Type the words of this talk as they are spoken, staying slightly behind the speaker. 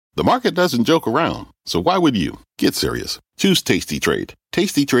The market doesn't joke around, so why would you? Get serious. Choose Tasty Trade.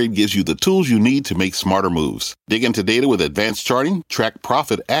 Tasty Trade gives you the tools you need to make smarter moves. Dig into data with advanced charting, track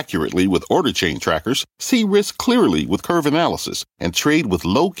profit accurately with order chain trackers, see risk clearly with curve analysis, and trade with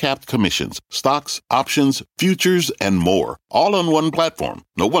low-capped commissions, stocks, options, futures, and more. All on one platform.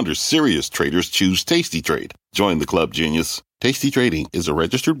 No wonder serious traders choose Tasty Trade. Join the club, genius. Tasty Trading is a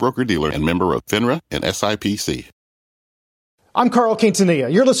registered broker-dealer and member of FINRA and SIPC. I'm Carl Quintanilla.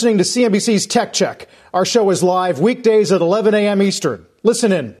 You're listening to CNBC's Tech Check. Our show is live weekdays at 11 a.m. Eastern.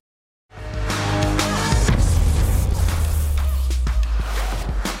 Listen in.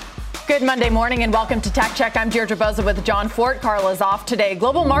 Good Monday morning and welcome to Tech Check. I'm Deirdre Boza with John Fort. Carl is off today.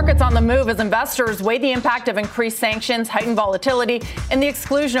 Global markets on the move as investors weigh the impact of increased sanctions, heightened volatility, and the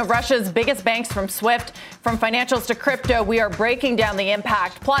exclusion of Russia's biggest banks from SWIFT. From financials to crypto, we are breaking down the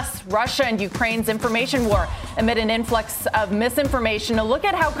impact. Plus, Russia and Ukraine's information war amid an influx of misinformation. A look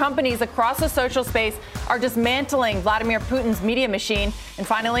at how companies across the social space are dismantling Vladimir Putin's media machine. And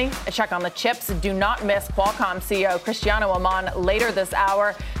finally, a check on the chips. Do not miss Qualcomm CEO Cristiano Amon later this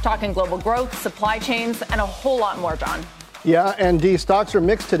hour, talking global growth, supply chains, and a whole lot more, John. Yeah, and D, stocks are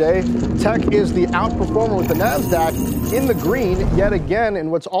mixed today. Tech is the outperformer with the NASDAQ in the green yet again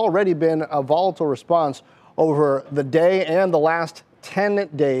in what's already been a volatile response over the day and the last 10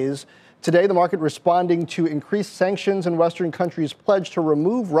 days. Today, the market responding to increased sanctions and Western countries' pledge to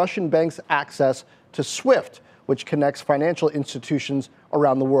remove Russian banks' access to SWIFT, which connects financial institutions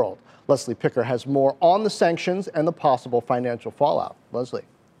around the world. Leslie Picker has more on the sanctions and the possible financial fallout. Leslie.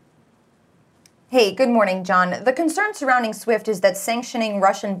 Hey, good morning, John. The concern surrounding SWIFT is that sanctioning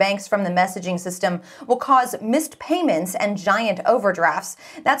Russian banks from the messaging system will cause missed payments and giant overdrafts.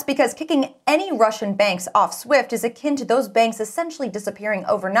 That's because kicking any Russian banks off SWIFT is akin to those banks essentially disappearing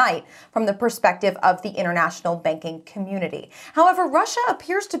overnight from the perspective of the international banking community. However, Russia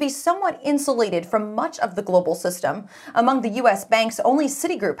appears to be somewhat insulated from much of the global system. Among the U.S. banks, only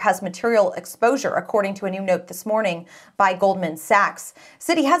Citigroup has material exposure, according to a new note this morning by Goldman Sachs.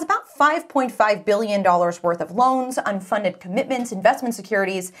 Citi has about $5.5 billion worth of loans, unfunded commitments, investment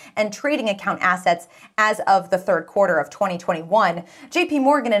securities, and trading account assets as of the third quarter of 2021. JP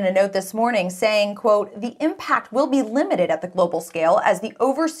Morgan in a note this morning saying, quote, the impact will be limited at the global scale as the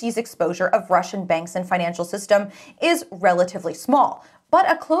overseas exposure of Russian banks and financial system is relatively small. But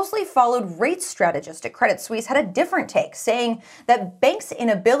a closely followed rates strategist at Credit Suisse had a different take, saying that banks'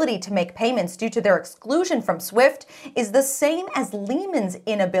 inability to make payments due to their exclusion from SWIFT is the same as Lehman's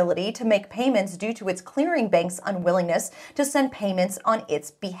inability to make payments due to its clearing bank's unwillingness to send payments on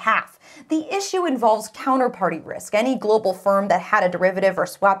its behalf. The issue involves counterparty risk. Any global firm that had a derivative or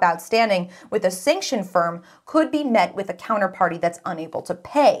swap outstanding with a sanctioned firm could be met with a counterparty that's unable to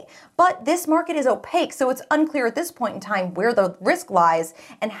pay. But this market is opaque, so it's unclear at this point in time where the risk lies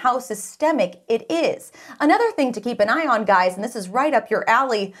and how systemic it is. Another thing to keep an eye on, guys, and this is right up your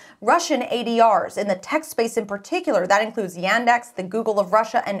alley, Russian ADRs in the tech space in particular. That includes Yandex, the Google of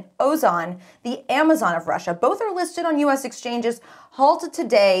Russia, and Ozon, the Amazon of Russia. Both are listed on U.S. exchanges, halted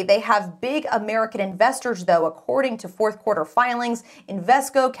today. They have big American investors, though, according to fourth quarter filings.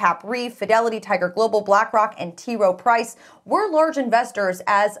 Invesco, CapRe, Fidelity, Tiger Global, BlackRock, and T. Rowe Price were large investors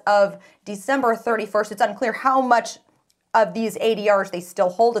as of December 31st. It's unclear how much of these ADRs they still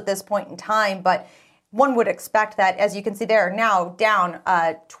hold at this point in time, but one would expect that, as you can see there, now down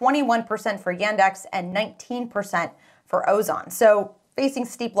 21% for Yandex and 19% for Ozon. So facing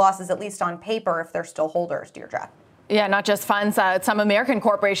steep losses, at least on paper, if they're still holders, Deirdre. Yeah, not just funds, some American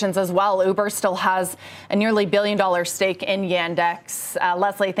corporations as well. Uber still has a nearly $1 billion stake in Yandex.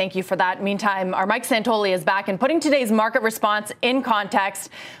 Leslie, thank you for that. Meantime, our Mike Santoli is back and putting today's market response in context.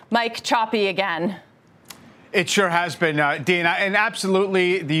 Mike, choppy again. It sure has been, Dina, and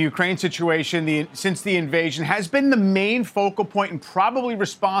absolutely the Ukraine situation since the invasion has been the main focal point and probably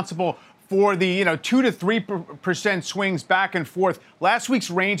responsible for the 2 to 3% swings back and forth. Last week's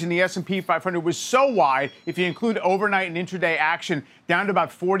range in the S&P 500 was so wide, if you include overnight and intraday action, down to about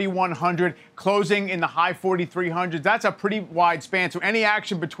 4,100, closing in the high 4,300s. That's a pretty wide span. So any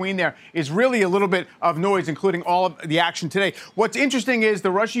action between there is really a little bit of noise, including all of the action today. What's interesting is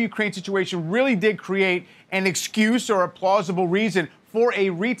the Russia-Ukraine situation really did create an excuse or a plausible reason for a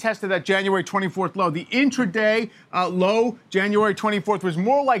retest of that January 24th low. The intraday low, January 24th, was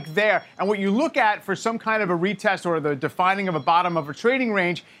more like there. And what you look at for some kind of a retest or the defining of a bottom of a trading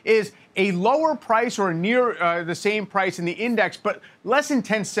range is a lower price or near the same price in the index, but less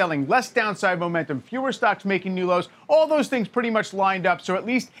intense selling, less downside momentum, fewer stocks making new lows. All those things pretty much lined up. So at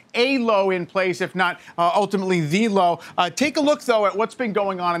least a low in place, if not ultimately the low. Take a look, though, at what's been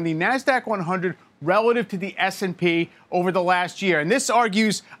going on in the NASDAQ 100 relative to the S&P over the last year. And this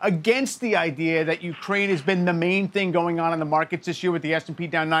argues against the idea that Ukraine has been the main thing going on in the markets this year with the S&P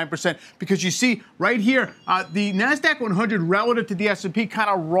down 9%, because you see right here, the NASDAQ 100 relative to the S&P kind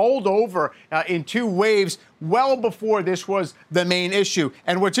of rolled over in two waves well before this was the main issue.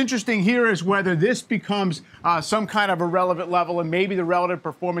 And what's interesting here is whether this becomes some kind of a relevant level, and maybe the relative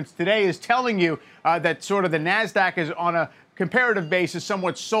performance today is telling you that sort of the NASDAQ is on a comparative basis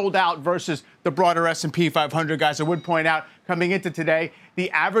somewhat sold out versus the broader S&P 500, guys. I would point out, coming into today, the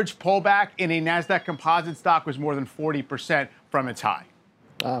average pullback in a NASDAQ composite stock was more than 40% from its high.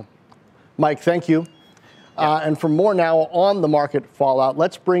 Mike, thank you. And for more now on the market fallout,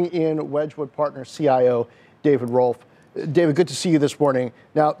 let's bring in Wedgwood Partners CIO David Rolfe. David, good to see you this morning.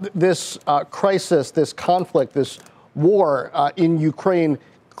 Now, this crisis, this conflict, this war in Ukraine,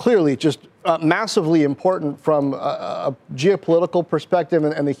 clearly just massively important from a geopolitical perspective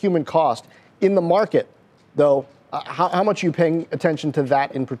and the human cost. In the market, though, how much are you paying attention to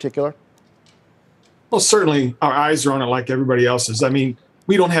that in particular? Well, certainly our eyes are on it like everybody else's. I mean,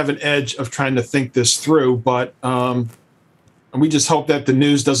 we don't have an edge of trying to think this through, but we just hope that the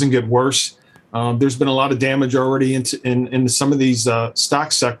news doesn't get worse. There's been a lot of damage already in some of these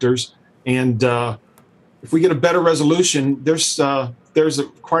stock sectors, and if we get a better resolution, there's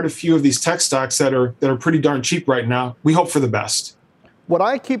quite a few of these tech stocks that are pretty darn cheap right now. We hope for the best. What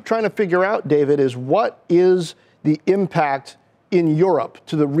I keep trying to figure out, David, is what is the impact in Europe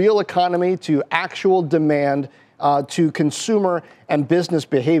to the real economy, to actual demand, to consumer and business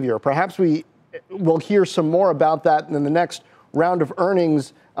behavior. Perhaps we will hear some more about that in the next round of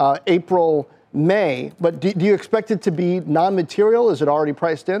earnings, April, May. But do you expect it to be non-material? Is it already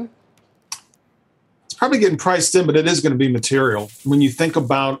priced in? It's probably getting priced in, but it is going to be material. When you think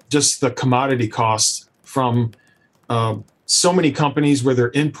about just the commodity costs from so many companies where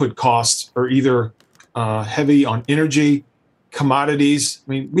their input costs are either heavy on energy, commodities.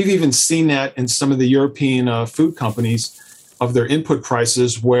 I mean, we've even seen that in some of the European food companies of their input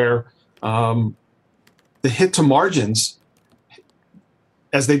prices, where the hit to margins,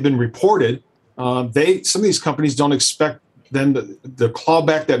 as they've been reported, some of these companies don't expect them to claw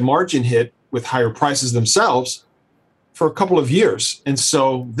back that margin hit with higher prices themselves for a couple of years. And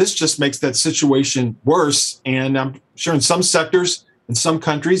so this just makes that situation worse. And I'm sure in some sectors, in some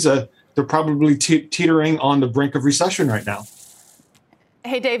countries, they're probably teetering on the brink of recession right now.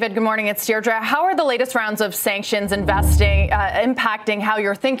 Hey, David, good morning. It's Deirdre. How are the latest rounds of sanctions impacting how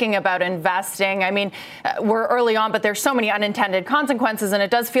you're thinking about investing? I mean, we're early on, but there's so many unintended consequences, and it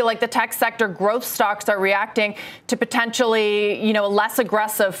does feel like the tech sector growth stocks are reacting to potentially, a less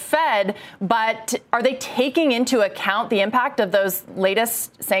aggressive Fed. But are they taking into account the impact of those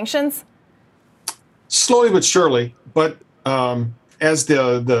latest sanctions? Slowly but surely. But as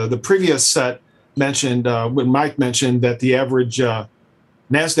the previous set mentioned, when Mike mentioned that the average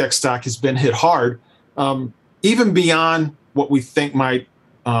NASDAQ stock has been hit hard, even beyond what we think might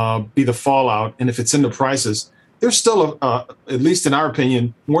be the fallout. And if it's in the prices, there's still, at least in our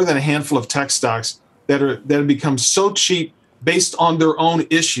opinion, more than a handful of tech stocks that have become so cheap based on their own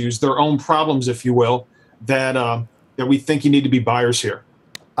issues, their own problems, if you will, that we think you need to be buyers here.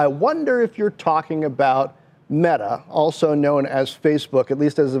 I wonder if you're talking about Meta, also known as Facebook, at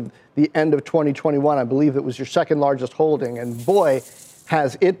least as of the end of 2021. I believe it was your second largest holding. And boy,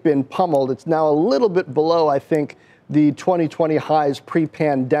 has it been pummeled. It's now a little bit below, I think, the 2020 highs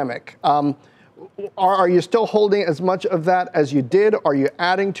pre-pandemic. Are you still holding as much of that as you did? Are you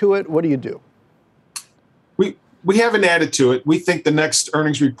adding to it? What do you do? We haven't added to it. We think the next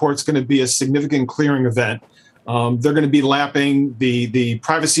earnings report is going to be a significant clearing event. They're going to be lapping the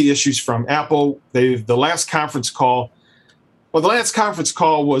privacy issues from Apple. The last conference call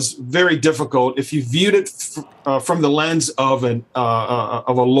was very difficult. If you viewed it from the lens of a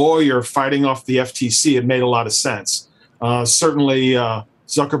lawyer fighting off the FTC, it made a lot of sense. Certainly,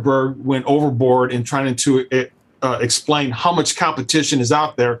 Zuckerberg went overboard in trying to explain how much competition is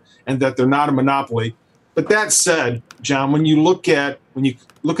out there and that they're not a monopoly. But that said, John, when you look at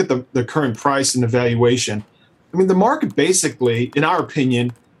the current price and the valuation, I mean, the market basically, in our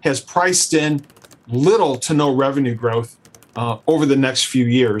opinion, has priced in little to no revenue growth over the next few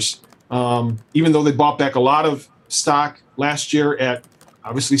years. Even though they bought back a lot of stock last year at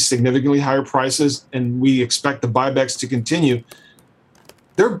obviously significantly higher prices, and we expect the buybacks to continue,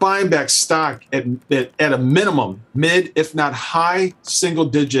 they're buying back stock at a minimum, mid, if not high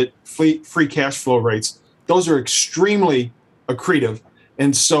single-digit free cash flow rates. Those are extremely accretive.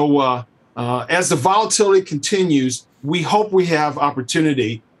 And so as the volatility continues, we hope we have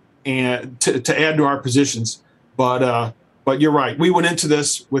opportunity and to add to our positions. But But you're right. We went into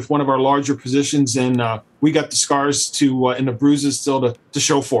this with one of our larger positions, and we got the scars and the bruises still to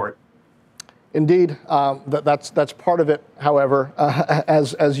show for it. Indeed, that's part of it. However,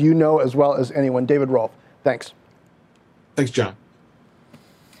 as you know as well as anyone, David Rolfe, thanks. Thanks, John.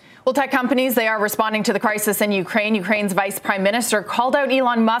 Well, tech companies, they are responding to the crisis in Ukraine. Ukraine's vice prime minister called out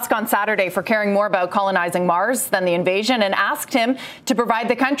Elon Musk on Saturday for caring more about colonizing Mars than the invasion and asked him to provide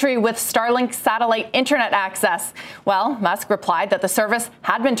the country with Starlink satellite internet access. Well, Musk replied that the service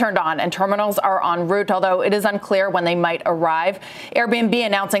had been turned on and terminals are en route, although it is unclear when they might arrive. Airbnb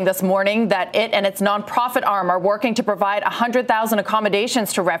announcing this morning that it and its nonprofit arm are working to provide 100,000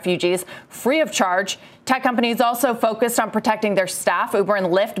 accommodations to refugees free of charge. Tech companies also focused on protecting their staff. Uber and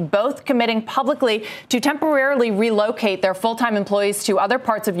Lyft both committing publicly to temporarily relocate their full-time employees to other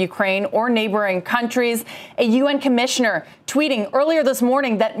parts of Ukraine or neighboring countries. A UN commissioner tweeting earlier this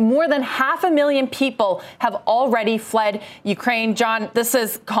morning that more than 500,000 people have already fled Ukraine. John, this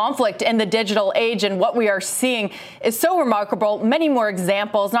is conflict in the digital age, and what we are seeing is so remarkable. Many more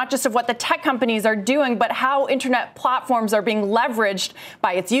examples, not just of what the tech companies are doing, but how internet platforms are being leveraged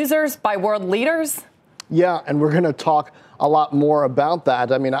by its users, by world leaders. Yeah, and we're going to talk a lot more about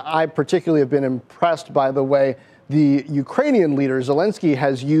that. I mean, I particularly have been impressed by the way the Ukrainian leader, Zelensky,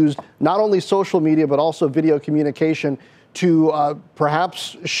 has used not only social media, but also video communication to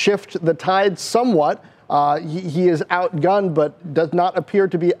perhaps shift the tide somewhat. He is outgunned, but does not appear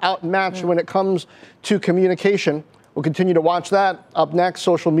to be outmatched when it comes to communication. We'll continue to watch that. Up next,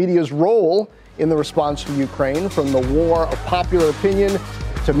 social media's role in the response to Ukraine, from the war of popular opinion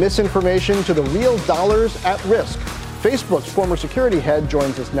to misinformation to the real dollars at risk. Facebook's former security head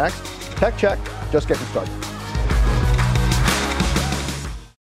joins us next. Tech Check, just getting started.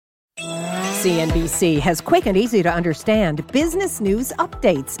 CNBC has quick and easy to understand business news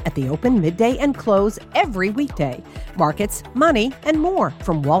updates at the open, midday, and close every weekday. Markets, money, and more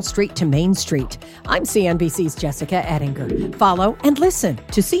from Wall Street to Main Street. I'm CNBC's Jessica Ettinger. Follow and listen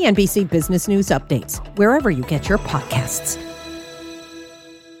to CNBC Business News Updates wherever you get your podcasts.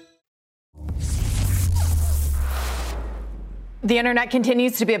 The internet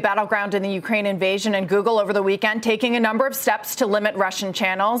continues to be a battleground in the Ukraine invasion, and Google over the weekend taking a number of steps to limit Russian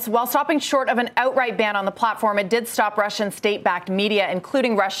channels. While stopping short of an outright ban on the platform, it did stop Russian state-backed media,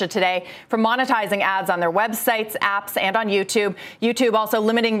 including Russia Today, from monetizing ads on their websites, apps, and on YouTube. YouTube also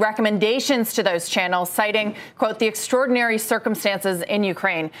limiting recommendations to those channels, citing, quote, the extraordinary circumstances in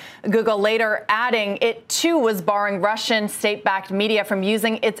Ukraine. Google later adding it, too, was barring Russian state-backed media from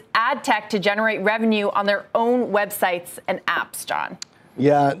using its ad tech to generate revenue on their own websites and apps. John.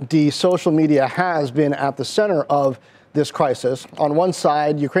 Yeah, social media has been at the center of this crisis. On one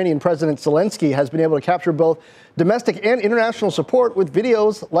side, Ukrainian President Zelensky has been able to capture both domestic and international support with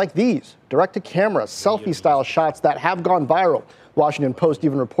videos like these, direct-to-camera, selfie-style shots that have gone viral. Washington Post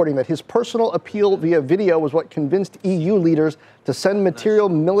even reporting that his personal appeal via video was what convinced EU leaders to send material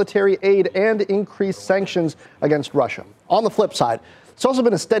military aid and increase sanctions against Russia. On the flip side, it's also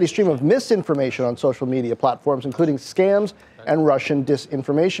been a steady stream of misinformation on social media platforms, including scams and Russian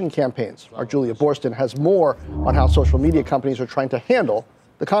disinformation campaigns. Our Julia Borston has more on how social media companies are trying to handle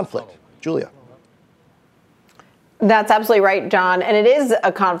the conflict. Julia. That's absolutely right, John. And it is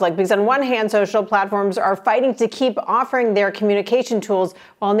a conflict because on one hand, social platforms are fighting to keep offering their communication tools,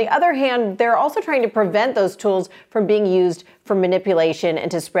 while on the other hand, they're also trying to prevent those tools from being used for manipulation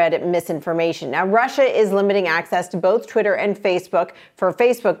and to spread misinformation. Now, Russia is limiting access to both Twitter and Facebook. For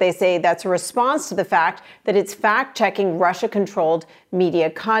Facebook, they say that's a response to the fact that it's fact-checking Russia-controlled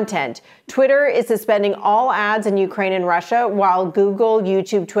media content. Twitter is suspending all ads in Ukraine and Russia, while Google,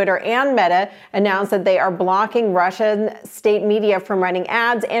 YouTube, Twitter, and Meta announced that they are blocking Russian state media from running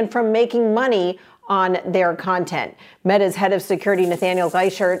ads and from making money on their content. Meta's head of security, Nathaniel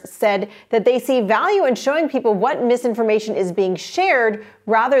Gleicher, said that they see value in showing people what misinformation is being shared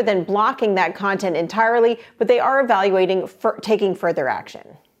rather than blocking that content entirely, but they are evaluating taking further action.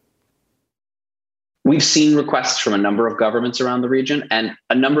 We've seen requests from a number of governments around the region, and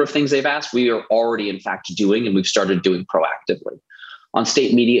a number of things they've asked we are already, in fact, doing, and we've started doing proactively. On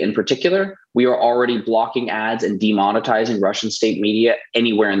state media in particular, we are already blocking ads and demonetizing Russian state media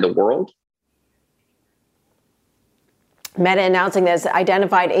anywhere in the world. Meta announcing this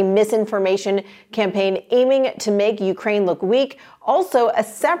identified a misinformation campaign aiming to make Ukraine look weak, also a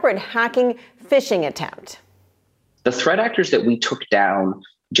separate hacking phishing attempt. The threat actors that we took down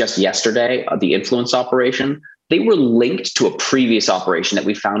just yesterday, the influence operation, they were linked to a previous operation that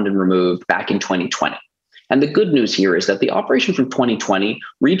we found and removed back in 2020. And the good news here is that the operation from 2020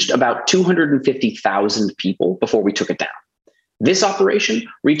 reached about 250,000 people before we took it down. This operation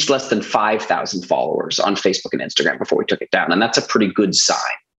reached less than 5,000 followers on Facebook and Instagram before we took it down. And that's a pretty good sign.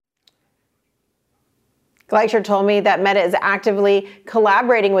 Gleicher told me that Meta is actively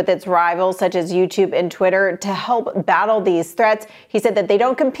collaborating with its rivals, such as YouTube and Twitter, to help battle these threats. He said that they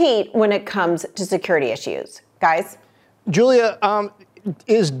don't compete when it comes to security issues. Guys? Julia,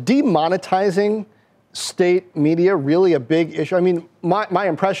 is demonetizing state media really a big issue? I mean, my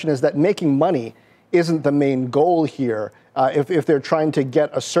impression is that making money isn't the main goal here. If they're trying to get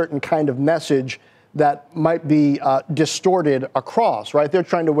a certain kind of message that might be distorted across, right? They're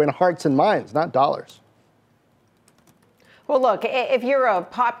trying to win hearts and minds, not dollars. Well, look, if you're a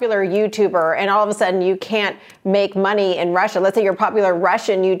popular YouTuber and all of a sudden you can't make money in Russia, let's say you're a popular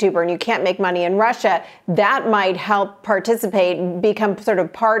Russian YouTuber and you can't make money in Russia, that might help become sort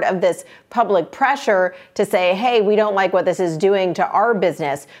of part of this public pressure to say, hey, we don't like what this is doing to our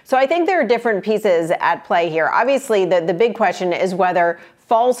business. So I think there are different pieces at play here. Obviously, the big question is whether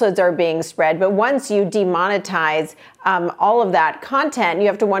falsehoods are being spread. But once you demonetize all of that content, you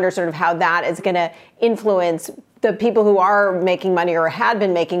have to wonder sort of how that is going to influence the people who are making money or had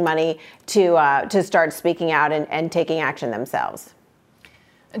been making money to start speaking out and taking action themselves.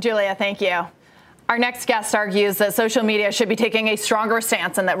 Julia, thank you. Our next guest argues that social media should be taking a stronger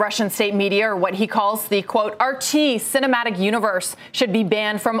stance and that Russian state media, or what he calls the, quote, RT cinematic universe, should be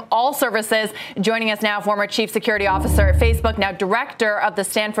banned from all services. Joining us now, former chief security officer at Facebook, now director of the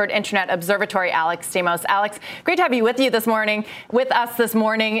Stanford Internet Observatory, Alex Stamos. Alex, great to have you with us this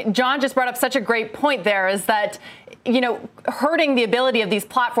morning. John just brought up such a great point there, is that, you know, hurting the ability of these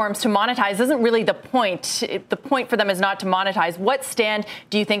platforms to monetize isn't really the point. The point for them is not to monetize. What stand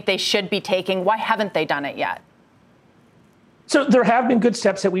do you think they should be taking? Why haven't they done it yet? So there have been good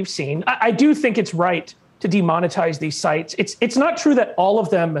steps that we've seen. I do think it's right to demonetize these sites. It's not true that all of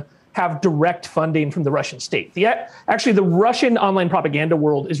them have direct funding from the Russian state. Actually, the Russian online propaganda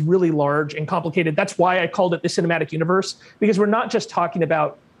world is really large and complicated. That's why I called it the cinematic universe, because we're not just talking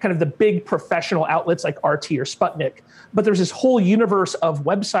about kind of the big professional outlets like RT or Sputnik, but there's this whole universe of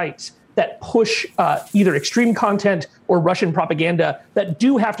websites that push either extreme content or Russian propaganda that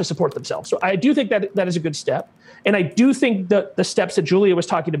do have to support themselves. So I do think that is a good step. And I do think that the steps that Julia was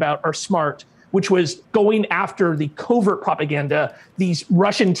talking about are smart, which was going after the covert propaganda, these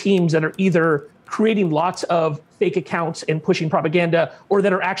Russian teams that are either creating lots of fake accounts and pushing propaganda, or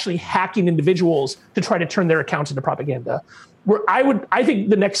that are actually hacking individuals to try to turn their accounts into propaganda. I think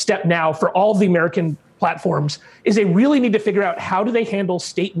the next step now for all of the American platforms is they really need to figure out how do they handle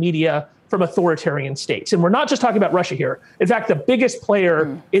state media from authoritarian states. And we're not just talking about Russia here. In fact, the biggest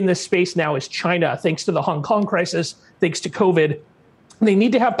player in this space now is China, thanks to the Hong Kong crisis, thanks to COVID. They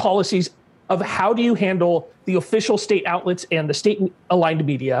need to have policies of how do you handle the official state outlets and the state-aligned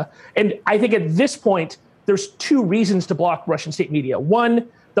media. And I think at this point, there's two reasons to block Russian state media. One,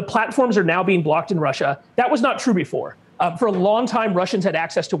 the platforms are now being blocked in Russia. That was not true before. For a long time, Russians had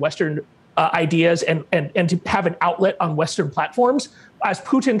access to Western ideas and to have an outlet on Western platforms. As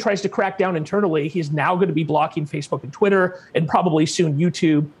Putin tries to crack down internally, he's now going to be blocking Facebook and Twitter, and probably soon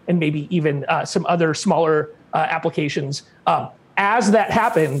YouTube, and maybe even some other smaller applications. As that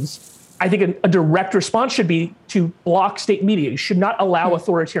happens, I think a direct response should be to block state media. You should not allow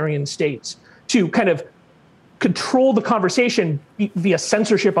authoritarian states to kind of control the conversation via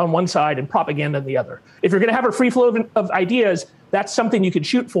censorship on one side and propaganda on the other. If you're going to have a free flow of ideas, that's something you can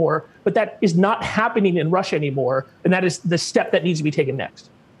shoot for, but that is not happening in Russia anymore, and that is the step that needs to be taken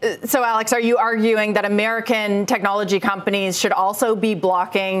next. So, Alex, are you arguing that American technology companies should also be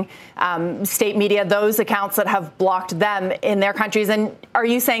blocking state media, those accounts that have blocked them in their countries? And are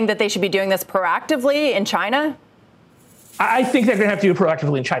you saying that they should be doing this proactively in China? I think they're going to have to do it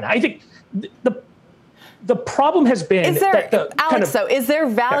proactively in China. I think the problem has been is there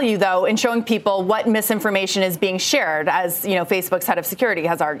value, though, in showing people what misinformation is being shared, as you know, Facebook's head of security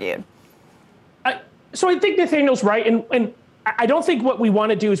has argued? So I think Nathaniel's right, and I don't think what we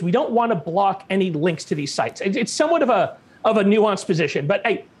want to do is we don't want to block any links to these sites. It's somewhat of a nuanced position, but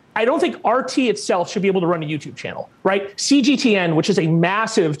I don't think RT itself should be able to run a YouTube channel, right? CGTN, which is a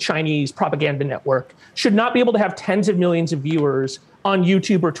massive Chinese propaganda network, should not be able to have tens of millions of viewers on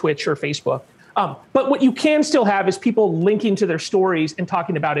YouTube or Twitch or Facebook. But what you can still have is people linking to their stories and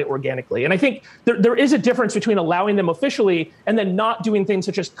talking about it organically. And I think there is a difference between allowing them officially and then not doing things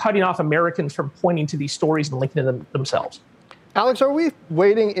such as cutting off Americans from pointing to these stories and linking to them themselves. Alex, are we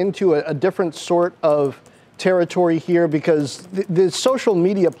wading into a different sort of territory here? Because the social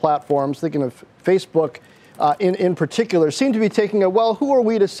media platforms, thinking of Facebook in particular, seem to be taking a, well, who are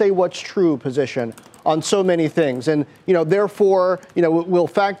we to say what's true position on so many things. And, you know, therefore, you know, we'll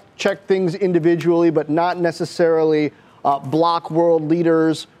fact check things individually, but not necessarily block world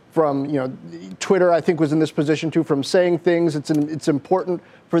leaders from, Twitter, I think, was in this position too, from saying things. It's important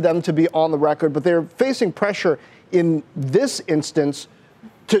for them to be on the record, but they're facing pressure in this instance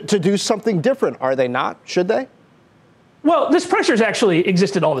to do something different. Are they not? Should they? Well, this pressure has actually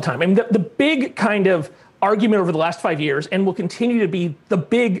existed all the time. I mean, the big kind of argument over the last 5 years, and will continue to be the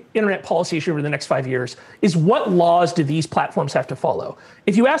big internet policy issue over the next 5 years, is what laws do these platforms have to follow?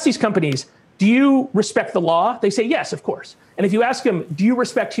 If you ask these companies, do you respect the law? They say, yes, of course. And if you ask them, do you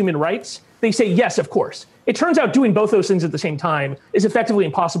respect human rights? They say, yes, of course. It turns out doing both those things at the same time is effectively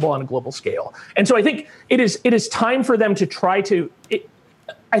impossible on a global scale. And so I think it is time for them to try to,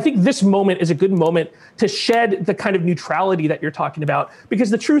 I think this moment is a good moment to shed the kind of neutrality that you're talking about, because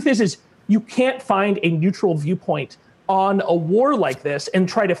the truth is you can't find a neutral viewpoint on a war like this and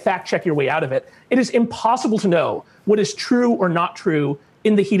try to fact check your way out of it. It is impossible to know what is true or not true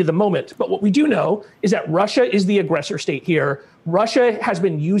in the heat of the moment. But what we do know is that Russia is the aggressor state here. Russia has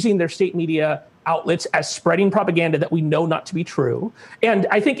been using their state media outlets as spreading propaganda that we know not to be true. And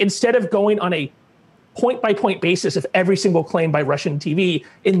I think instead of going on a point-by-point basis of every single claim by Russian TV,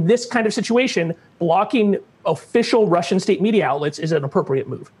 in this kind of situation, blocking official Russian state media outlets is an appropriate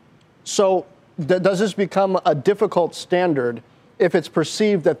move. So does this become a difficult standard if it's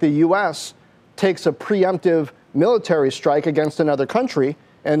perceived that the U.S. takes a preemptive military strike against another country,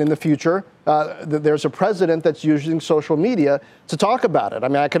 and in the future, there's a president that's using social media to talk about it? I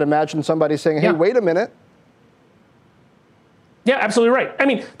mean, I could imagine somebody saying, hey, wait a minute. Yeah, absolutely right. I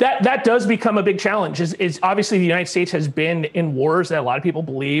mean, that does become a big challenge. Is obviously the United States has been in wars that a lot of people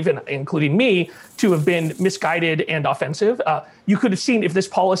believe, and including me, to have been misguided and offensive. You could have seen if this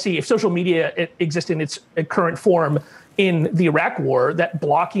policy, if social media exists in its current form in the Iraq war, that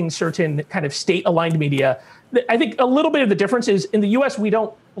blocking certain kind of state-aligned media. I think a little bit of the difference is in the U.S., we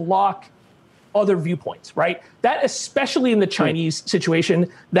don't block other viewpoints, right? That, especially in the Chinese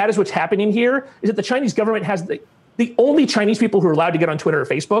situation, that is what's happening here, is that the Chinese government has the only Chinese people who are allowed to get on Twitter or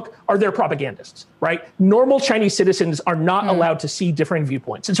Facebook are their propagandists, right? Normal Chinese citizens are not allowed to see different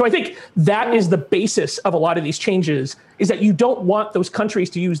viewpoints. And so I think that is the basis of a lot of these changes, is that you don't want those countries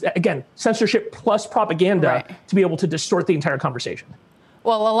to use, again, censorship plus propaganda to be able to distort the entire conversation.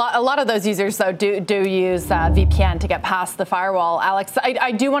 Well, a lot of those users, though, do use VPN to get past the firewall. Alex,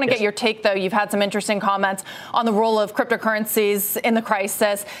 I do want to get your take, though. You've had some interesting comments on the role of cryptocurrencies in the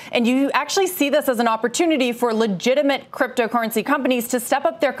crisis, and you actually see this as an opportunity for legitimate cryptocurrency companies to step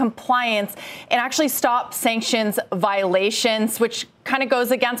up their compliance and actually stop sanctions violations, which kind of goes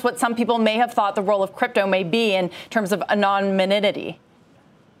against what some people may have thought the role of crypto may be in terms of anonymity.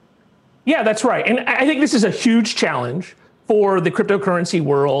 Yeah, that's right. And I think this is a huge challenge for the cryptocurrency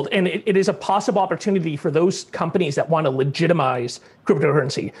world, and it is a possible opportunity for those companies that want to legitimize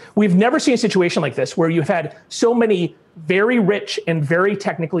cryptocurrency. We've never seen a situation like this where you've had so many very rich and very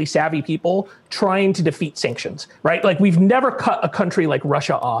technically savvy people trying to defeat sanctions, right? Like, we've never cut a country like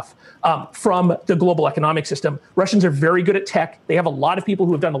Russia off from the global economic system. Russians are very good at tech. They have a lot of people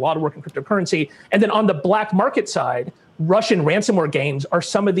who have done a lot of work in cryptocurrency. And then on the black market side, Russian ransomware gangs are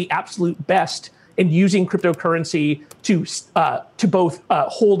some of the absolute best in using cryptocurrency to both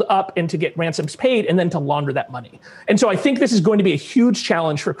hold up and to get ransoms paid, and then to launder that money. And so I think this is going to be a huge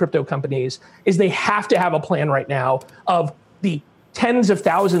challenge for crypto companies, is they have to have a plan right now of the tens of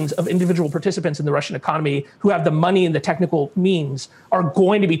thousands of individual participants in the Russian economy who have the money and the technical means are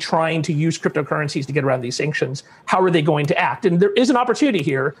going to be trying to use cryptocurrencies to get around these sanctions. How are they going to act? And there is an opportunity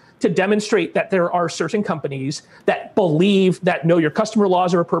here to demonstrate that there are certain companies that believe that know your customer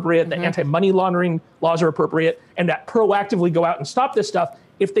laws are appropriate, that anti-money laundering laws are appropriate, and that proactively go out and stop this stuff.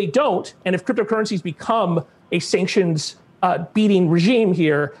 If they don't, and if cryptocurrencies become a sanctions beating regime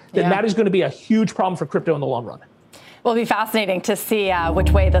here, then that is going to be a huge problem for crypto in the long run. Will be fascinating to see which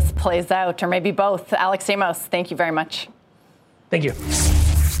way this plays out, or maybe both. Alex Stamos, thank you very much. Thank you.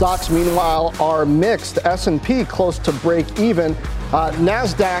 Stocks, meanwhile, are mixed. S&P close to break even.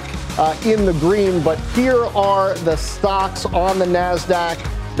 NASDAQ in the green, but here are the stocks on the NASDAQ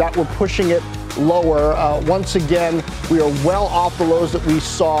that were pushing it lower. Once again, we are well off the lows that we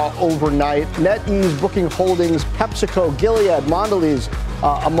saw overnight. NetEase, Booking Holdings, PepsiCo, Gilead, Mondelez,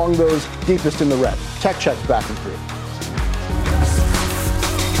 among those deepest in the red. Tech Check's back in 3.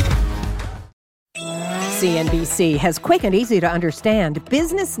 CNBC has quick and easy to understand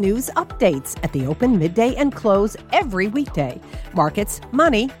business news updates at the open, midday, and close every weekday. Markets,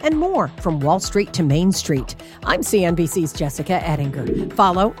 money, and more from Wall Street to Main Street. I'm CNBC's Jessica Ettinger.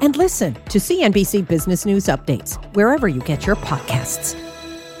 Follow and listen to CNBC Business News Updates wherever you get your podcasts.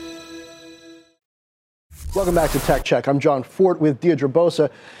 Welcome back to Tech Check. I'm John Fort with Deirdre Bosa.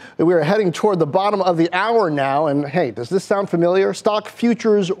 We are heading toward the bottom of the hour now. And hey, does this sound familiar? Stock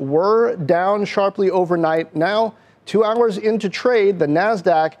futures were down sharply overnight. Now, 2 hours into trade, the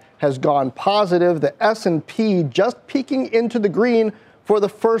NASDAQ has gone positive. The S&P just peeking into the green for the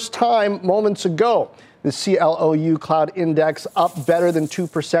first time moments ago. The CLOU Cloud Index up better than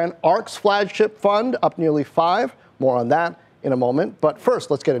 2%. ARK's flagship fund up nearly 5%. More on that in a moment. But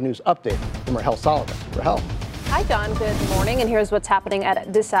first, let's get a news update from Rahel Solomon. Rahel. Hi, Don. Good morning. And here's what's happening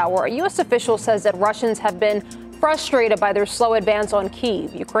at this hour. A U.S. official says that Russians have been frustrated by their slow advance on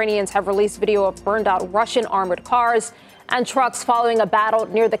Kyiv. Ukrainians have released video of burned out Russian armored cars and trucks following a battle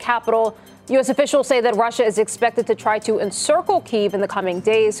near the capital. U.S. officials say that Russia is expected to try to encircle Kyiv in the coming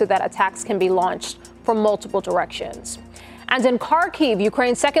days so that attacks can be launched from multiple directions. And in Kharkiv,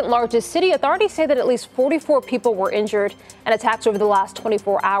 Ukraine's second largest city, authorities say that at least 44 people were injured in attacks over the last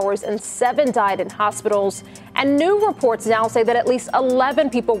 24 hours and 7 died in hospitals. And new reports now say that at least 11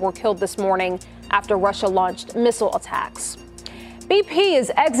 people were killed this morning after Russia launched missile attacks. BP is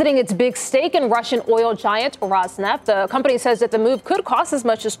exiting its big stake in Russian oil giant Rosneft. The company says that the move could cost as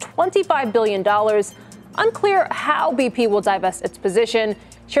much as $25 billion. Unclear how BP will divest its position.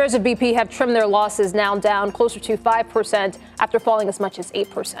 Shares of BP have trimmed their losses, now down closer to 5% after falling as much as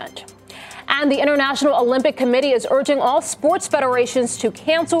 8%. And the International Olympic Committee is urging all sports federations to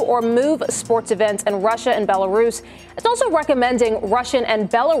cancel or move sports events in Russia and Belarus. It's also recommending Russian and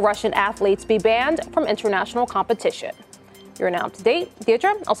Belarusian athletes be banned from international competition. You're now up to date.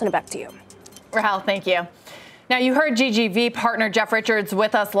 Deirdre, I'll send it back to you. Rahel, thank you. Now, you heard GGV partner Jeff Richards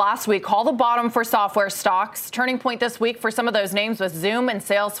with us last week call the bottom for software stocks. Turning point this week for some of those names with Zoom and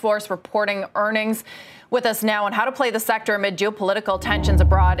Salesforce reporting earnings. With us now on how to play the sector amid geopolitical tensions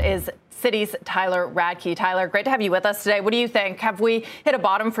abroad is Citi's Tyler Radke. Tyler, great to have you with us today. What do you think? Have we hit a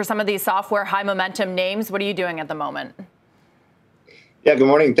bottom for some of these software high momentum names? What are you doing at the moment? Yeah, good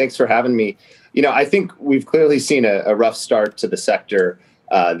morning. Thanks for having me. I think we've clearly seen a rough start to the sector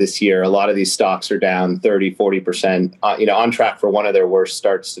this year. A lot of these stocks are down 30, 40%, on track for one of their worst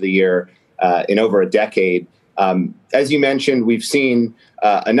starts to the year in over a decade. As you mentioned, we've seen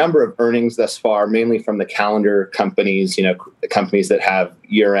a number of earnings thus far, mainly from the calendar companies, the companies that have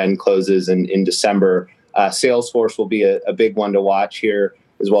year-end closes in December. Salesforce will be a big one to watch here,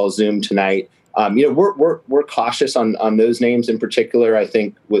 as well as Zoom tonight. We're cautious on those names in particular. I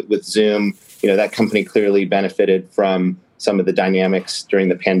think with Zoom, that company clearly benefited from some of the dynamics during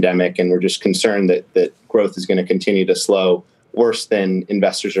the pandemic, and we're just concerned that growth is going to continue to slow worse than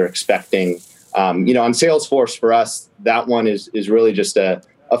investors are expecting. On Salesforce, for us, that one is really just a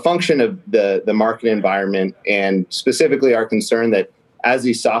function of the market environment, and specifically our concern that as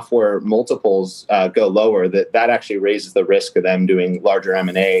these software multiples go lower, that actually raises the risk of them doing larger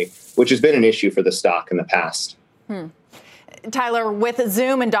M&A, which has been an issue for the stock in the past. Tyler, with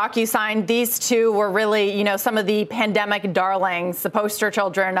Zoom and DocuSign, these two were really, some of the pandemic darlings, the poster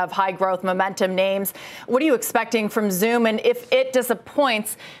children of high growth momentum names. What are you expecting from Zoom? And if it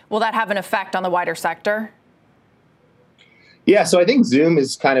disappoints, will that have an effect on the wider sector? Yeah, so I think Zoom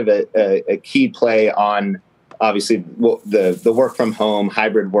is kind of a key play on, obviously, the work from home,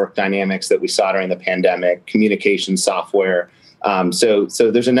 hybrid work dynamics that we saw during the pandemic, communication software. So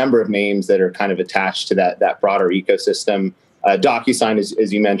there's a number of names that are kind of attached to that broader ecosystem. DocuSign,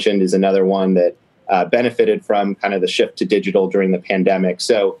 as you mentioned, is another one that benefited from kind of the shift to digital during the pandemic.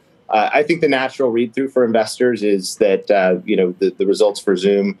 So I think the natural read-through for investors is that, the results for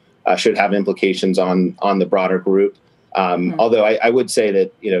Zoom should have implications on the broader group. Although I would say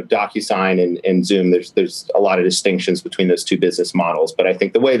that, DocuSign and Zoom, there's a lot of distinctions between those two business models. But I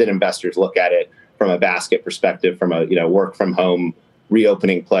think the way that investors look at it from a basket perspective, from a, work from home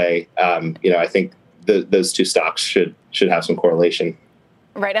reopening play, I think those two stocks should have some correlation.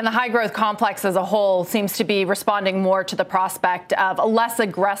 Right. And the high growth complex as a whole seems to be responding more to the prospect of a less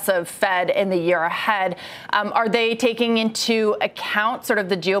aggressive Fed in the year ahead. Are they taking into account sort of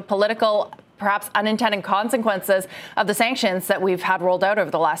the geopolitical, perhaps unintended consequences of the sanctions that we've had rolled out over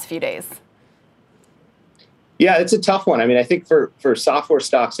the last few days? Yeah, it's a tough one. I mean, I think for software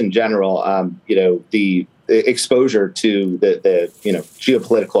stocks in general, the exposure to the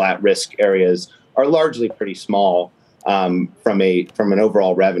geopolitical at-risk areas are largely pretty small from an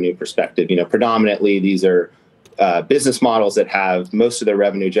overall revenue perspective. Predominantly these are business models that have most of their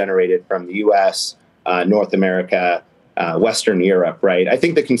revenue generated from the U.S., North America, Western Europe. Right. I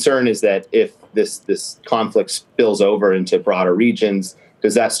think the concern is that if this conflict spills over into broader regions,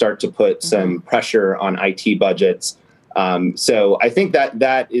 does that start to put some pressure on IT budgets? So I think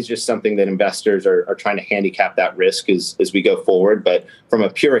that is just something that investors are trying to handicap that risk as we go forward. But from a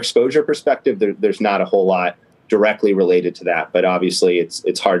pure exposure perspective, there's not a whole lot directly related to that. But obviously,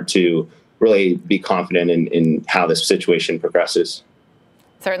 it's hard to really be confident in how this situation progresses.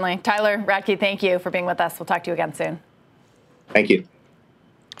 Certainly. Tyler Radke, thank you for being with us. We'll talk to you again soon. Thank you.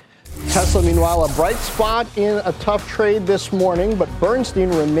 Tesla, meanwhile, a bright spot in a tough trade this morning, but Bernstein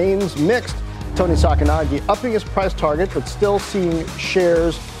remains mixed. Tony Sacconaghi upping his price target, but still seeing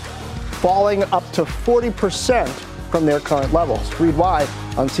shares falling up to 40% from their current levels. Read why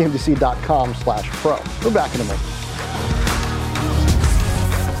on cnbc.com/pro. We're back in a moment.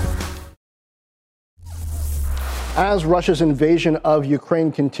 As Russia's invasion of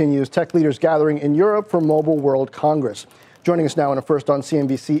Ukraine continues, tech leaders gathering in Europe for Mobile World Congress. Joining us now in a First on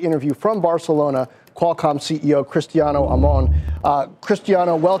CNBC interview from Barcelona, Qualcomm CEO Cristiano Amon.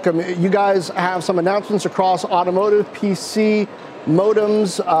 Cristiano, welcome. You guys have some announcements across automotive, PC,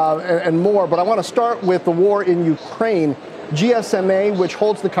 modems, and more. But I want to start with the war in Ukraine. GSMA, which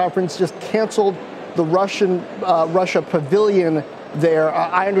holds the conference, just canceled the Russia pavilion there.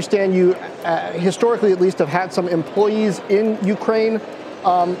 I understand you, historically at least, have had some employees in Ukraine,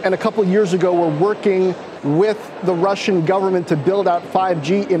 and a couple years ago were working with the Russian government to build out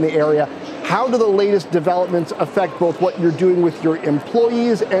 5G in the area. How do the latest developments affect both what you're doing with your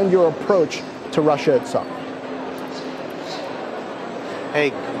employees and your approach to Russia itself?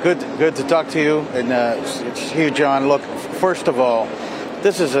 Hey, good to talk to you. And it's Hugh, John. Look, first of all,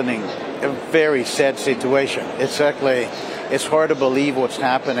 this is a very sad situation. It's hard to believe what's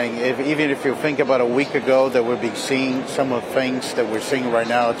happening. Even if you think about a week ago that we'd be seeing some of the things that we're seeing right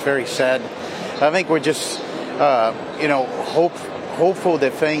now, it's very sad. I think we're just, hopeful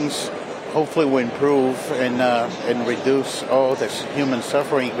that things hopefully will improve and reduce all this human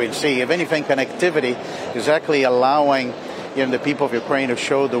suffering we see. If anything, connectivity is actually allowing the people of Ukraine to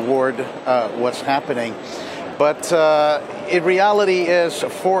show the world what's happening. But in reality is,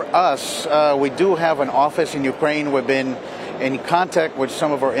 for us, we do have an office in Ukraine. We've been in contact with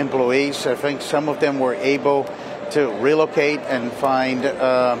some of our employees. I think some of them were able to relocate and find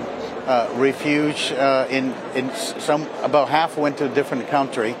refuge in some. About half went to a different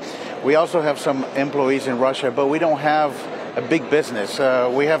country. We also have some employees in Russia, but we don't have a big business.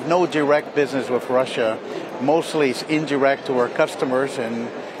 We have no direct business with Russia. Mostly it's indirect to our customers, and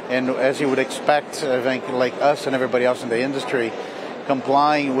as you would expect, I think, like us and everybody else in the industry,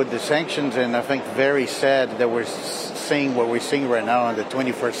 complying with the sanctions. And I think very sad that we're seeing what we're seeing right now in the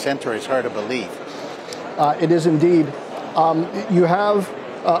 21st century. It's hard to believe. It is indeed. You have,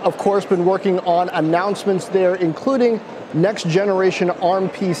 of course, been working on announcements there, including next generation ARM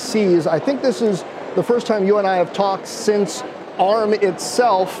PCs. I think this is the first time you and I have talked since ARM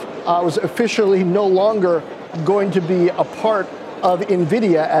itself was officially no longer going to be a part of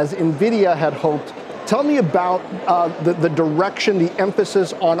NVIDIA, as NVIDIA had hoped. Tell me about the direction, the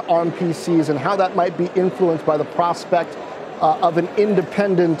emphasis on ARM PCs, and how that might be influenced by the prospect of an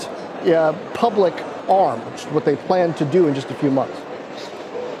independent public ARM, which is what they plan to do in just a few months.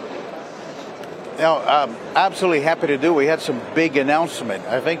 Now, absolutely happy to do. We had some big announcement.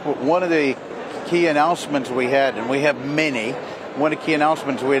 I think one of the key announcements we had, and we have many, one of the key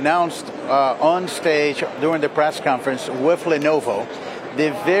announcements we announced on stage during the press conference with Lenovo,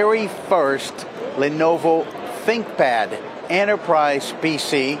 the very first Lenovo ThinkPad enterprise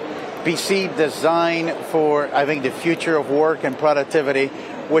PC designed for, I think, the future of work and productivity,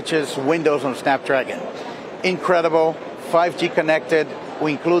 which is Windows on Snapdragon. Incredible, 5G connected,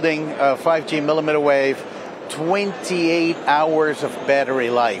 including 5G millimeter wave, 28 hours of battery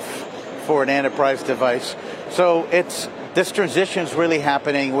life for an enterprise device. So this transition is really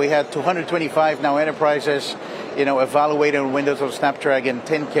happening. We had 225 now enterprises, evaluating Windows on Snapdragon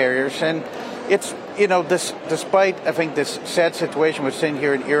 10 carriers, and it's despite I think this sad situation we're seeing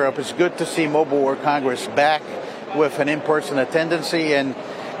here in Europe, it's good to see Mobile World Congress back with an in-person attendance, and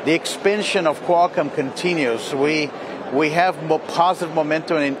the expansion of Qualcomm continues. We have more positive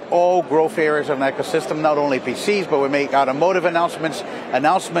momentum in all growth areas of an ecosystem, not only PCs, but we make automotive announcements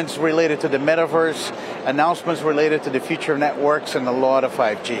related to the metaverse, announcements related to the future networks, and a lot of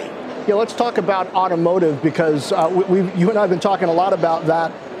 5G. Yeah, let's talk about automotive, because you and I have been talking a lot about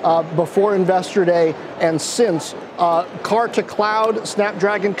that before Investor Day and since. Car to cloud,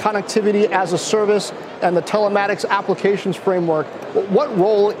 Snapdragon connectivity as a service, and the telematics applications framework. What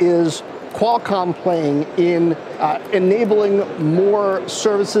role is Qualcomm playing in enabling more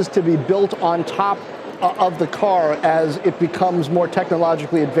services to be built on top of the car as it becomes more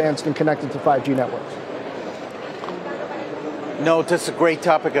technologically advanced and connected to 5G networks? No, this is a great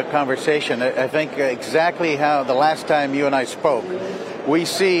topic of conversation. I think exactly how the last time you and I spoke, we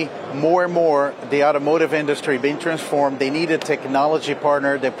see more and more the automotive industry being transformed. They need a technology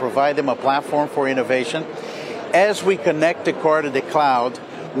partner that provide them a platform for innovation. As we connect the car to the cloud,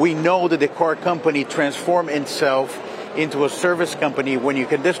 we know that the car company transform itself into a service company when you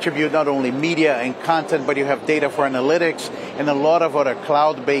can distribute not only media and content, but you have data for analytics and a lot of other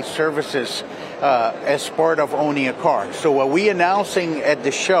cloud-based services as part of owning a car. So what we're announcing at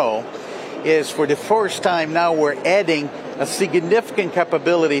the show is for the first time now we're adding a significant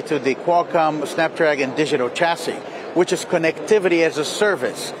capability to the Qualcomm Snapdragon digital chassis, which is connectivity as a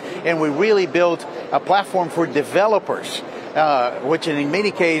service. And we really built a platform for developers, which in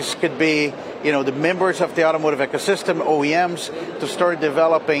many cases could be, the members of the automotive ecosystem, OEMs, to start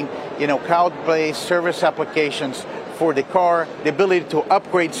developing, cloud-based service applications for the car, the ability to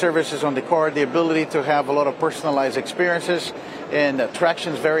upgrade services on the car, the ability to have a lot of personalized experiences, and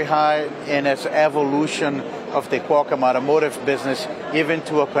traction is very high, and it's evolution of the Qualcomm automotive business, even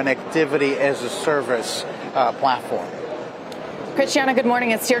to a connectivity as a service platform. Cristiano, good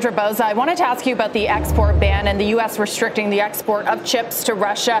morning. It's Deirdre Boza. I wanted to ask you about the export ban and the U.S. restricting the export of chips to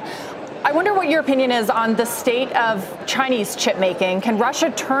Russia. I wonder what your opinion is on the state of Chinese chip making. Can Russia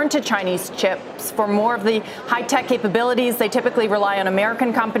turn to Chinese chips for more of the high-tech capabilities they typically rely on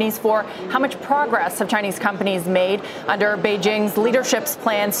American companies for? How much progress have Chinese companies made under Beijing's leadership's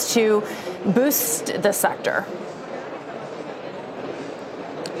plans to boost the sector?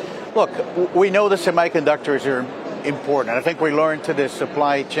 Look, we know the semiconductors are important. I think we learned to the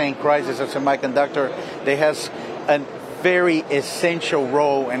supply chain crisis of semiconductor that has a very essential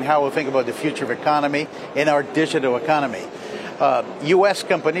role in how we think about the future of economy and our digital economy. U.S.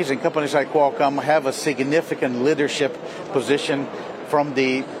 companies and companies like Qualcomm have a significant leadership position from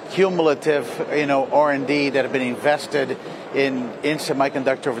the cumulative, R&D that have been invested in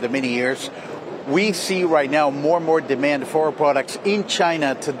semiconductor over the many years. We see right now more and more demand for our products in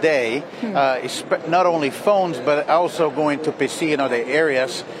China today, not only phones, but also going to PC and other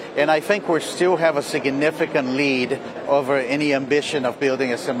areas. And I think we still have a significant lead over any ambition of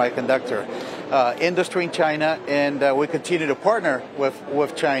building a semiconductor industry in China, and we continue to partner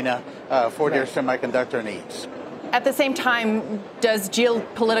with China for their semiconductor needs. At the same time, does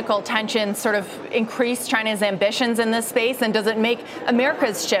geopolitical tension sort of increase China's ambitions in this space? And does it make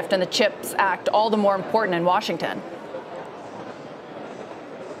America's shift in the CHIPS Act all the more important in Washington?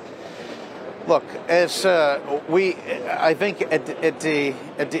 Look, I think at the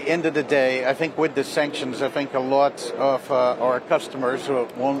end of the day, I think with the sanctions, I think a lot of our customers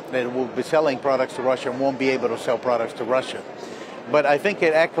that will be selling products to Russia won't be able to sell products to Russia. But I think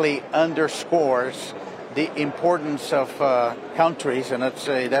it actually underscores the importance of countries, and I'd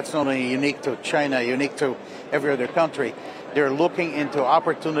say that's not only unique to China, unique to every other country. They're looking into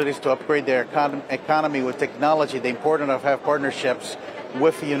opportunities to upgrade their economy with technology. The importance of have partnerships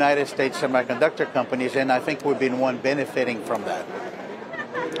with the United States semiconductor companies, and I think we've been one benefiting from that.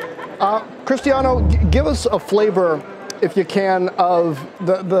 Cristiano, give us a flavor, if you can, of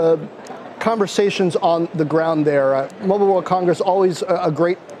the conversations on the ground there. Mobile World Congress, always a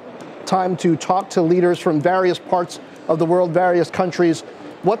great time to talk to leaders from various parts of the world, various countries.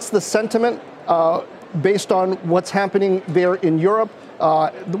 What's the sentiment based on what's happening there in Europe?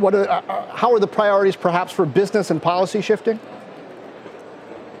 How are the priorities perhaps for business and policy shifting?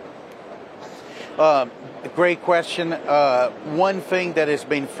 Great question. One thing that has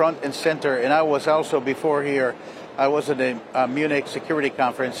been front and center, and I was also before here, I was at a Munich Security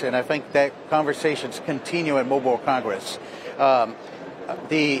Conference, and I think that conversations continue at Mobile Congress.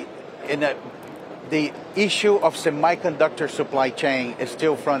 The issue of semiconductor supply chain is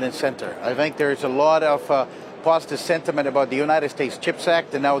still front and center. I think there's a lot of positive sentiment about the United States CHIPS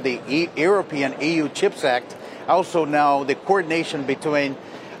Act and now the European EU CHIPS Act. Also now the coordination between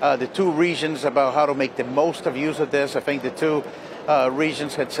the two regions about how to make the most of use of this. I think the two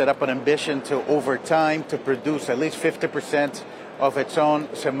regions had set up an ambition to, over time, to produce at least 50% of its own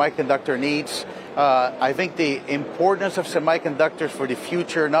semiconductor needs. I think the importance of semiconductors for the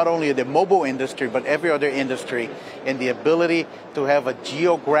future, not only the mobile industry, but every other industry, and the ability to have a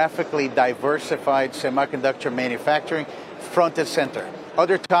geographically diversified semiconductor manufacturing front and center.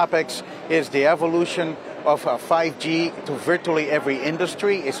 Other topics is the evolution of 5G to virtually every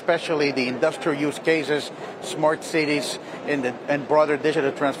industry, especially the industrial use cases, smart cities, and broader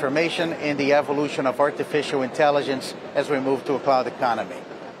digital transformation, and the evolution of artificial intelligence as we move to a cloud economy.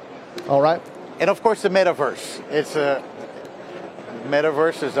 All right. And of course, the metaverse.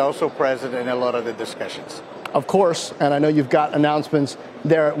 Metaverse is also present in a lot of the discussions. Of course, and I know you've got announcements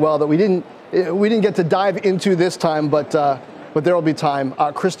there, well, that we didn't get to dive into this time, but but there will be time.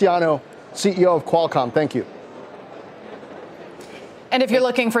 Cristiano, CEO of Qualcomm, thank you. And if you're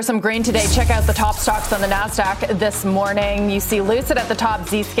looking for some green today, check out the top stocks on the NASDAQ this morning. You see Lucid at the top,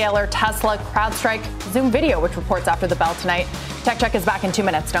 Zscaler, Tesla, CrowdStrike, Zoom Video, which reports after the bell tonight. Tech Check is back in 2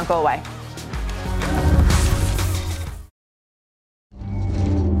 minutes. Don't go away.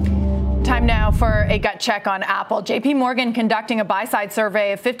 Time now for a gut check on Apple. JP Morgan conducting a buy-side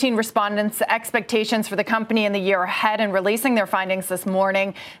survey of 15 respondents' expectations for the company in the year ahead and releasing their findings this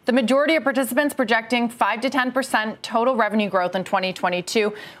morning. The majority of participants projecting 5 to 10% total revenue growth in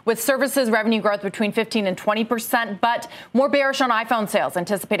 2022, with services revenue growth between 15 and 20%, but more bearish on iPhone sales,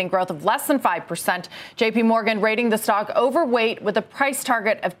 anticipating growth of less than 5%. JP Morgan rating the stock overweight with a price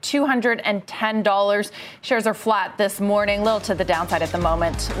target of $210. Shares are flat this morning, little to the downside at the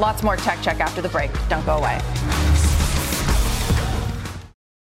moment. Lots more Tech Check after the break. Don't go away.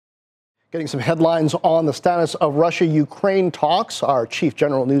 Getting some headlines on the status of Russia-Ukraine talks. Our chief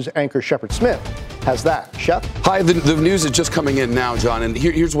general news anchor, Shepard Smith, has that. Shep? Hi, the news is just coming in now, John, and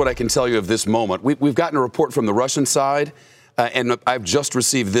here's what I can tell you of this moment. We've gotten a report from the Russian side, and I've just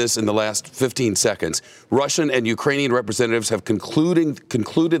received this in the last 15 seconds. Russian and Ukrainian representatives have concluded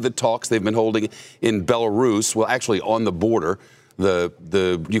the talks they've been holding in Belarus, well, actually on the border.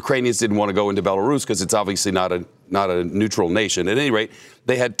 The Ukrainians didn't want to go into Belarus because it's obviously not a neutral nation. At any rate,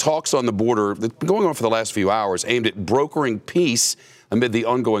 they had talks on the border that have been going on for the last few hours aimed at brokering peace amid the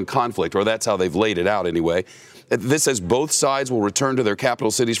ongoing conflict, or that's how they've laid it out anyway. This says both sides will return to their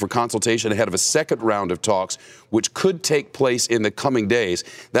capital cities for consultation ahead of a second round of talks, which could take place in the coming days.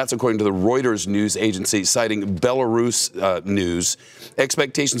 That's according to the Reuters news agency, citing Belarus news.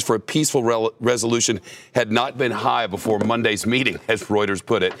 Expectations for a peaceful resolution had not been high before Monday's meeting, as Reuters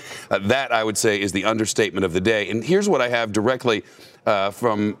put it. That, I would say, is the understatement of the day. And here's what I have directly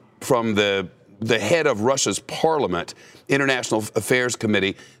from the head of Russia's parliament, International Affairs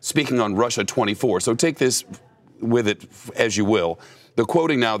Committee, speaking on Russia 24. So take this with it as you will. The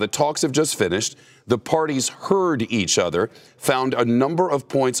quoting now, the talks have just finished. The parties heard each other, found a number of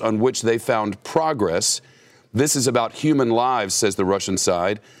points on which they found progress. This is about human lives, says the Russian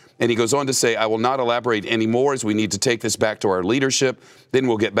side. And he goes on to say, I will not elaborate anymore as we need to take this back to our leadership. Then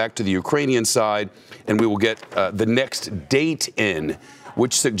we'll get back to the Ukrainian side and we will get the next date in,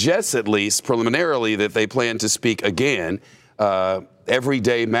 which suggests at least preliminarily that they plan to speak again. Every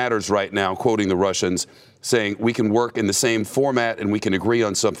day matters right now, quoting the Russians, saying we can work in the same format and we can agree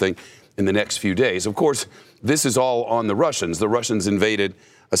on something in the next few days. Of course, this is all on the Russians. The Russians invaded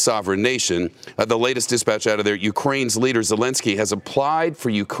a sovereign nation. The latest dispatch out of there, Ukraine's leader Zelensky has applied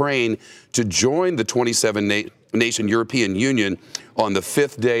for Ukraine to join the 27-nation European Union on the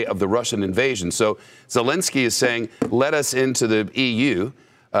 5th day of the Russian invasion. So Zelensky is saying, let us into the EU.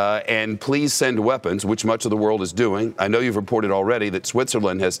 And please send weapons, which much of the world is doing. I know you've reported already that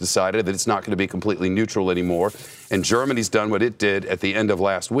Switzerland has decided that it's not going to be completely neutral anymore. And Germany's done what it did at the end of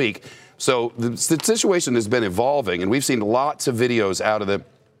last week. So the situation has been evolving, and we've seen lots of videos out of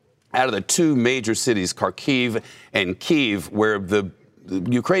the two major cities, Kharkiv and Kyiv, where the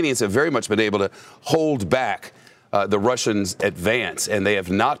Ukrainians have very much been able to hold back the Russians' advance, and they have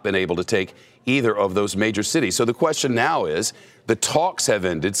not been able to take either of those major cities. So the question now is, the talks have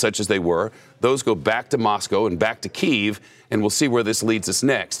ended, such as they were. Those go back to Moscow and back to Kyiv, and we'll see where this leads us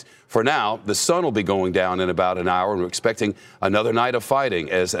next. For now, the sun will be going down in about an hour, and we're expecting another night of fighting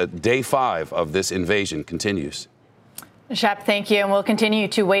as day 5 of this invasion continues. Shep, thank you. And we'll continue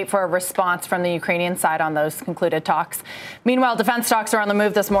to wait for a response from the Ukrainian side on those concluded talks. Meanwhile, defense stocks are on the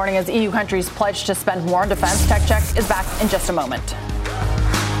move this morning as EU countries pledge to spend more on defense. Tech Check is back in just a moment.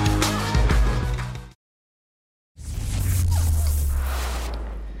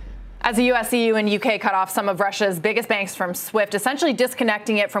 As the U.S., EU, and U.K. cut off some of Russia's biggest banks from SWIFT, essentially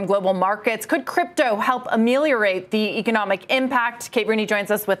disconnecting it from global markets, could crypto help ameliorate the economic impact? Kate Rooney joins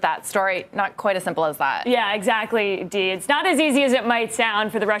us with that story. Not quite as simple as that. Yeah, exactly, Dee. It's not as easy as it might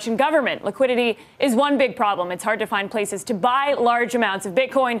sound for the Russian government. Liquidity is one big problem. It's hard to find places to buy large amounts of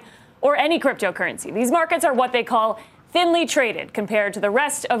Bitcoin or any cryptocurrency. These markets are what they call thinly traded compared to the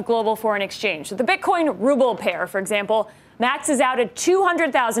rest of global foreign exchange. So the Bitcoin-ruble pair, for example, maxes out at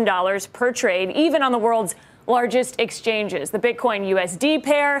 $200,000 per trade, even on the world's largest exchanges. The Bitcoin USD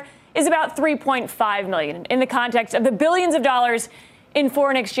pair is about $3.5 million. In the context of the billions of dollars in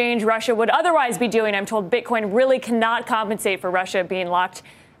foreign exchange Russia would otherwise be doing, I'm told Bitcoin really cannot compensate for Russia being locked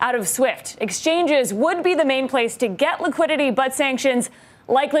out of SWIFT. Exchanges would be the main place to get liquidity, but sanctions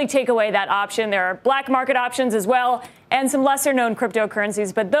likely take away that option. There are black market options as well, and some lesser-known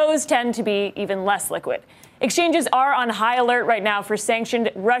cryptocurrencies, but those tend to be even less liquid. Exchanges are on high alert right now for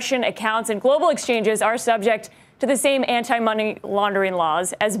sanctioned Russian accounts, and global exchanges are subject to the same anti-money laundering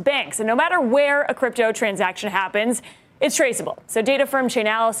laws as banks. And no matter where a crypto transaction happens, it's traceable. So data firm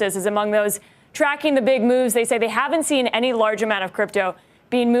Chainalysis is among those tracking the big moves. They say they haven't seen any large amount of crypto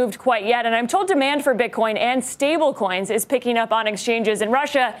being moved quite yet. And I'm told demand for Bitcoin and stable coins is picking up on exchanges in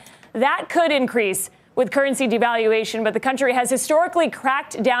Russia. That could increase with currency devaluation, but the country has historically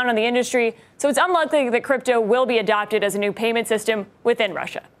cracked down on the industry, so it's unlikely that crypto will be adopted as a new payment system within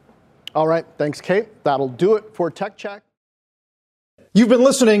Russia. All right. Thanks, Kate. That'll do it for Tech Check. You've been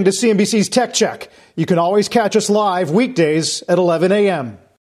listening to CNBC's Tech Check. You can always catch us live weekdays at 11 a.m.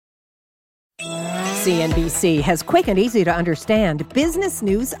 CNBC has quick and easy to understand business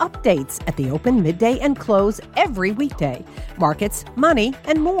news updates at the open, midday, and close every weekday. Markets, money,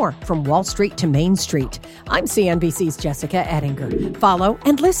 and more from Wall Street to Main Street. I'm CNBC's Jessica Ettinger. Follow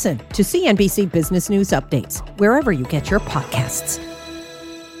and listen to CNBC Business News Updates wherever you get your podcasts.